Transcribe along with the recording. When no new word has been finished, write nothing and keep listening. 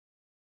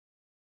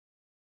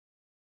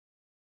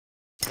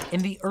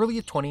In the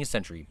early 20th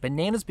century,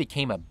 bananas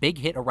became a big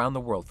hit around the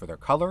world for their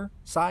color,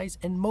 size,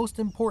 and most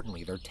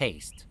importantly, their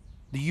taste.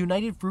 The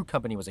United Fruit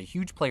Company was a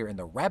huge player in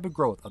the rapid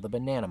growth of the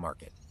banana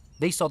market.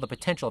 They saw the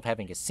potential of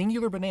having a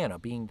singular banana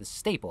being the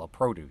staple of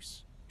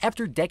produce.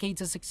 After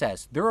decades of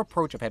success, their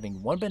approach of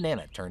having one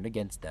banana turned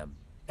against them.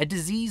 A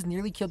disease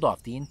nearly killed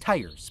off the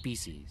entire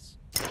species.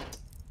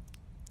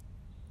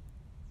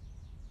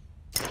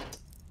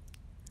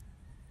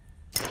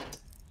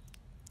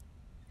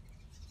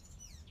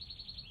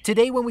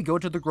 Today, when we go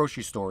to the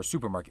grocery store or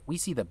supermarket, we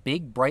see the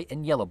big, bright,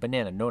 and yellow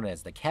banana known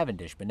as the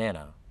Cavendish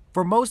banana.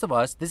 For most of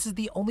us, this is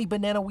the only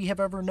banana we have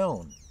ever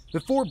known.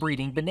 Before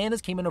breeding,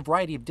 bananas came in a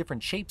variety of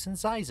different shapes and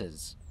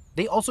sizes.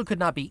 They also could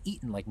not be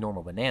eaten like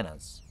normal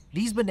bananas.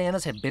 These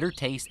bananas had bitter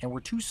taste and were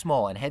too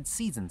small and had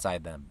seeds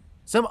inside them.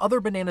 Some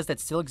other bananas that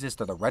still exist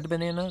are the red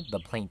banana, the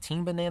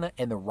plantain banana,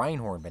 and the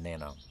Reinhorn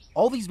banana.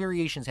 All these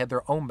variations had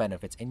their own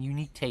benefits and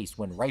unique taste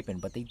when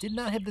ripened, but they did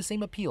not have the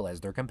same appeal as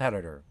their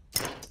competitor.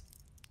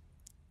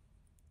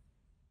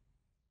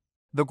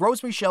 The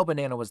Gros Michel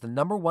banana was the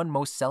 #1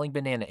 most selling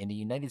banana in the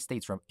United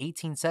States from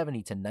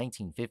 1870 to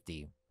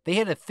 1950. They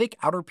had a thick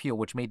outer peel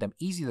which made them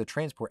easy to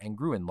transport and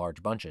grew in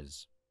large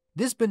bunches.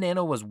 This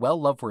banana was well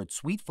loved for its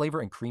sweet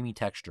flavor and creamy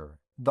texture.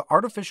 The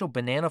artificial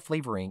banana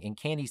flavoring in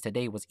candies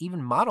today was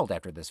even modeled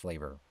after this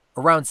flavor.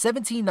 Around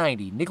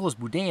 1790, Nicolas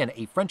Boudin,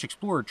 a French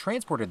explorer,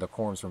 transported the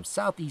corms from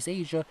Southeast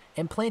Asia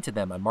and planted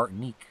them on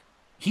Martinique.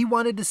 He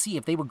wanted to see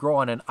if they would grow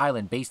on an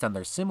island based on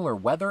their similar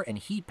weather and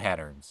heat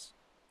patterns.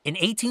 In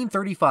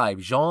 1835,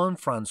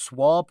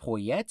 Jean-François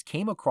Poyet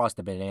came across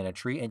the banana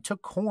tree and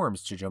took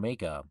corms to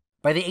Jamaica.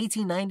 By the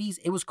 1890s,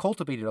 it was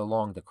cultivated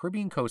along the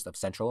Caribbean coast of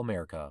Central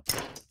America.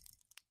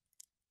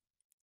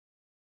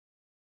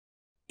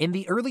 In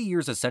the early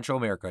years of Central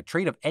America,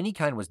 trade of any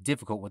kind was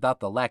difficult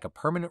without the lack of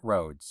permanent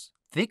roads.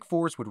 Thick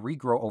forests would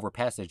regrow over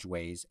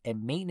passageways,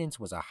 and maintenance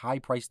was a high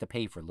price to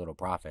pay for little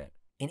profit.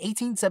 In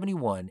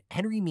 1871,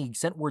 Henry Meiggs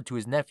sent word to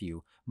his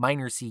nephew,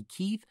 Miner C.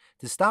 Keith,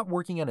 to stop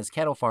working on his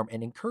cattle farm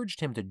and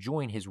encouraged him to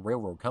join his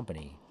railroad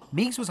company.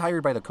 Meiggs was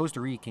hired by the Costa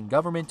Rican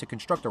government to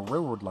construct a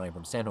railroad line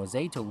from San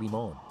Jose to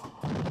Limon.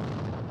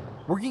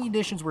 Working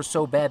conditions were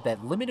so bad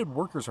that limited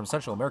workers from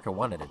Central America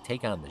wanted to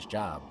take on this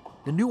job.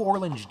 The New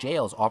Orleans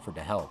jails offered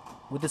to help.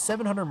 With the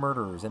 700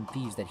 murderers and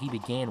thieves that he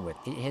began with,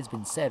 it has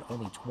been said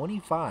only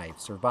 25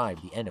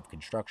 survived the end of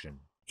construction.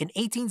 In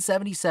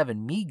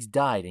 1877, Meiggs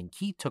died and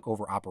Keith took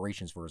over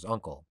operations for his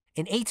uncle.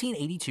 In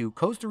 1882,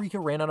 Costa Rica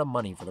ran out of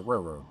money for the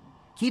railroad.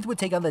 Keith would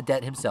take on the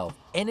debt himself,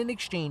 and in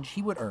exchange,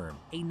 he would earn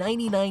a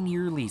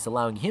 99-year lease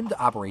allowing him to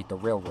operate the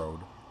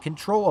railroad,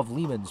 control of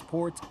Limon's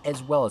ports,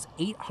 as well as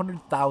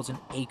 800,000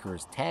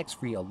 acres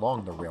tax-free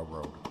along the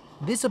railroad.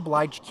 This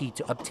obliged Keith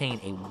to obtain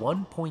a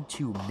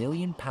 1.2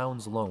 million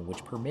pounds loan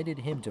which permitted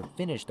him to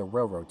finish the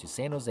railroad to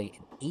San Jose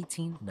in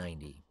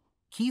 1890.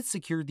 Keith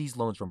secured these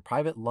loans from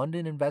private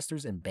London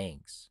investors and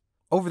banks.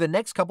 Over the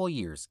next couple of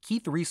years,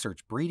 Keith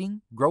researched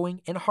breeding,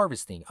 growing, and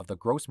harvesting of the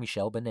Gros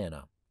Michel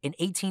banana. In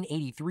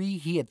 1883,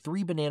 he had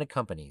 3 banana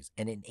companies,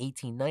 and in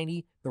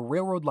 1890, the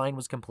railroad line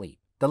was complete.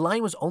 The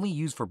line was only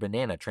used for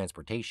banana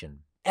transportation.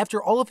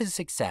 After all of his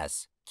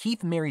success,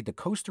 Keith married the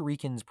Costa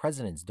Rican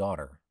president's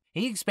daughter.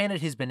 He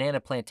expanded his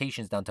banana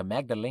plantations down to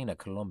Magdalena,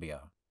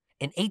 Colombia.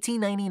 In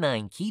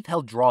 1899, Keith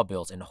held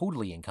Drawbills and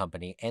Hoadley and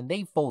Company, and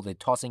they folded,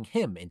 tossing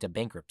him into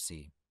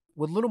bankruptcy.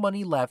 With little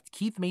money left,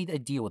 Keith made a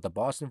deal with the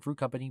Boston Fruit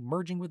Company,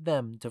 merging with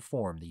them to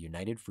form the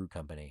United Fruit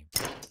Company.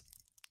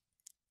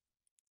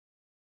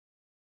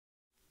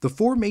 The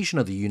formation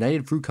of the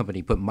United Fruit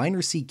Company put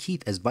Miner C.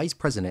 Keith as vice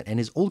president and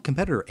his old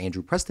competitor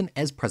Andrew Preston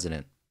as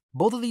president.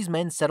 Both of these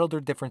men settled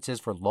their differences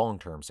for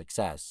long-term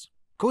success.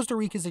 Costa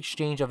Rica's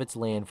exchange of its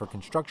land for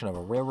construction of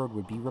a railroad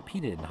would be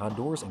repeated in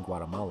Honduras and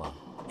Guatemala,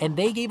 and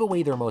they gave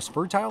away their most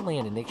fertile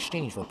land in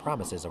exchange for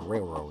promises of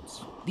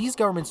railroads. These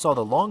governments saw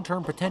the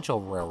long-term potential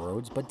of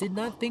railroads but did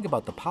not think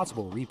about the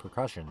possible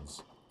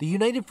repercussions. The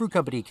United Fruit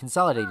Company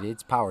consolidated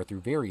its power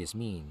through various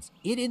means.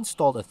 It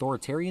installed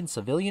authoritarian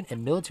civilian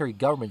and military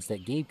governments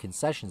that gave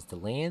concessions to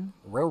land,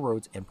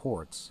 railroads, and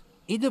ports.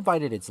 It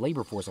divided its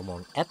labor force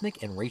along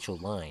ethnic and racial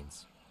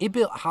lines. It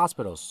built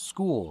hospitals,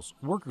 schools,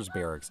 workers'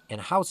 barracks,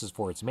 and houses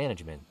for its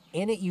management,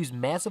 and it used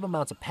massive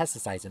amounts of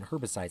pesticides and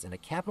herbicides in a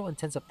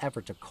capital-intensive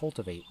effort to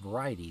cultivate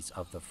varieties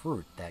of the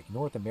fruit that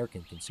North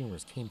American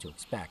consumers came to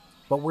expect,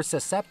 but were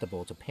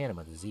susceptible to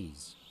Panama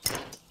disease.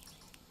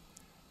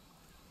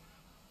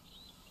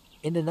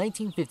 In the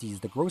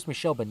 1950s, the Gros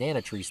Michel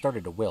banana tree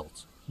started to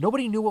wilt.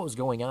 Nobody knew what was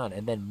going on,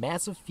 and then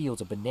massive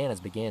fields of bananas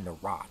began to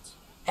rot.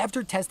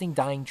 After testing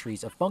dying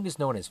trees, a fungus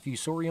known as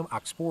Fusarium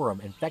oxysporum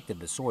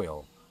infected the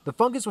soil. The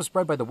fungus was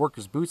spread by the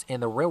workers' boots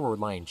and the railroad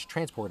lines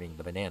transporting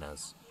the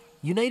bananas.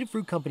 United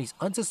Fruit Company's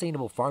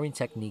unsustainable farming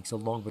techniques,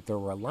 along with their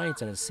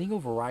reliance on a single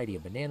variety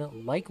of banana,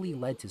 likely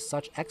led to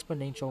such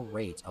exponential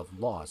rates of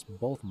loss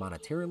both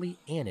monetarily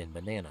and in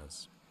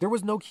bananas. There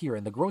was no cure,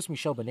 and the Gros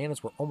Michel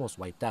bananas were almost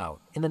wiped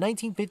out. In the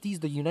 1950s,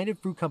 the United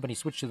Fruit Company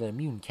switched to the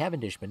immune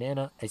Cavendish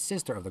banana, a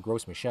sister of the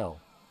Gros Michel.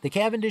 The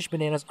Cavendish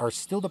bananas are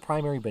still the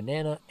primary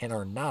banana and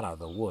are not out of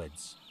the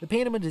woods. The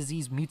Panama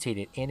disease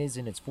mutated and is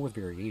in its 4th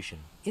variation.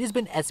 It has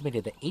been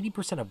estimated that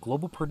 80% of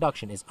global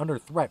production is under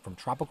threat from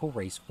tropical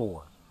race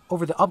 4.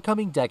 Over the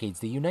upcoming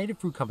decades, the United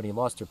Fruit Company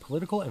lost their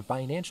political and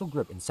financial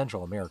grip in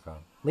Central America.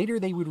 Later,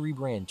 they would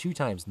rebrand 2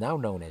 times, now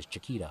known as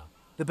Chiquita.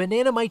 The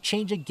banana might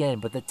change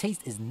again, but the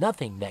taste is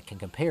nothing that can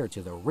compare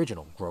to the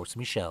original Gros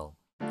Michel.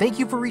 Thank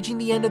you for reaching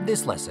the end of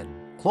this lesson.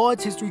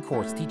 Claude's history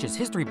course teaches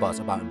history buffs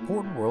about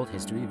important world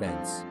history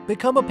events.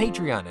 Become a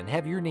Patreon and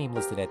have your name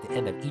listed at the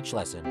end of each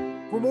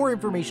lesson. For more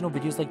informational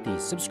videos like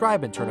these,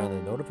 subscribe and turn on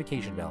the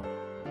notification bell.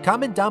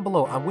 Comment down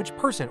below on which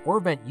person or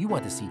event you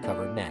want to see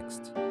covered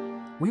next.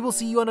 We will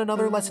see you on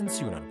another lesson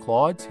soon on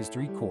Claude's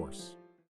history course.